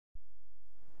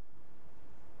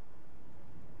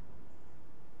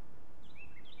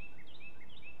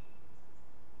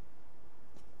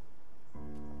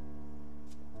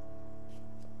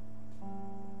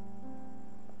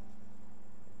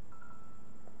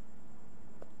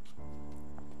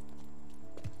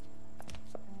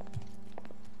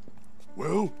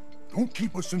Well, don't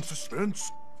keep us in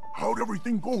suspense. How'd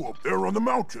everything go up there on the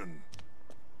mountain?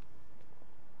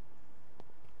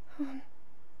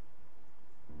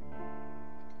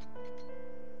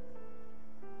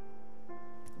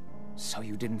 So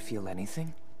you didn't feel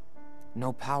anything?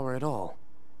 No power at all?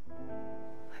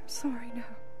 I'm sorry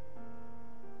now.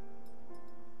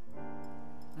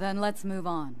 Then let's move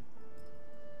on.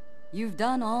 You've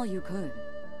done all you could.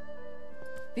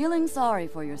 Feeling sorry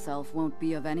for yourself won't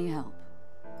be of any help.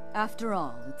 After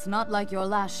all, it's not like your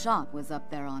last shot was up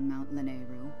there on Mount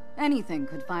Lanayru. Anything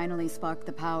could finally spark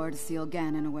the power to seal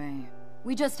Ganon away.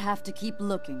 We just have to keep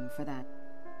looking for that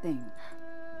thing.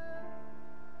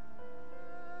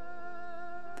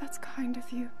 That's kind of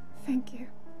you. Thank you.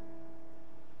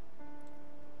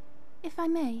 If I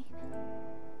may,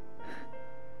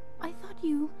 I thought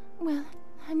you... well,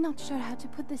 I'm not sure how to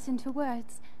put this into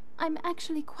words. I'm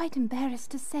actually quite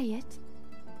embarrassed to say it.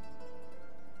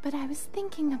 But I was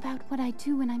thinking about what I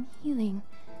do when I'm healing.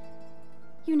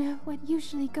 You know, what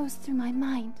usually goes through my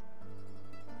mind.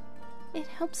 It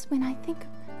helps when I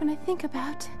think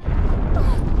about...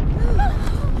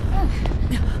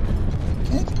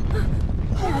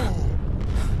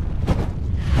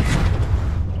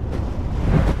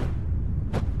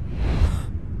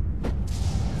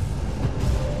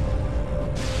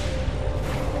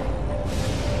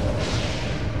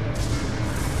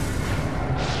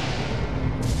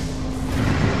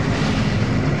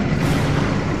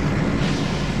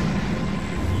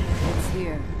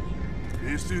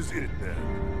 This is it,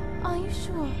 then. Are you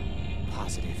sure?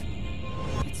 Positive.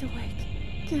 It's awake.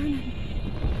 Ganon.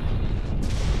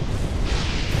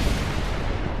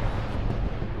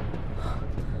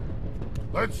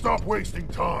 Let's stop wasting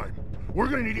time. We're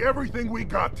gonna need everything we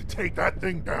got to take that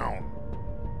thing down.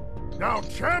 Now,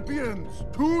 champions,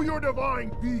 to your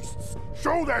divine beasts.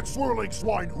 Show that swirling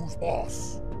swine who's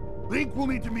boss. Link will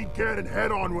need to meet Ganon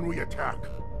head-on when we attack.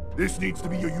 This needs to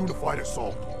be a unified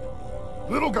assault.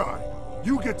 Little guy,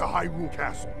 you get to Hyrule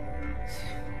Castle.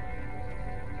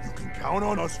 You can count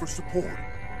on us for support,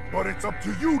 but it's up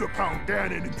to you to pound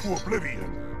Ganon into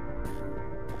oblivion.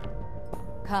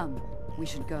 Come, we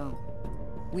should go.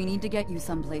 We need to get you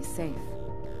someplace safe.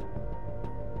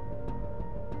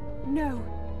 No.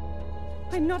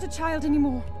 I'm not a child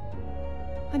anymore.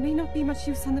 I may not be much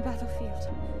use on the battlefield,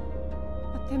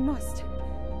 but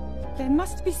there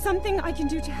must be something I can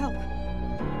do to help.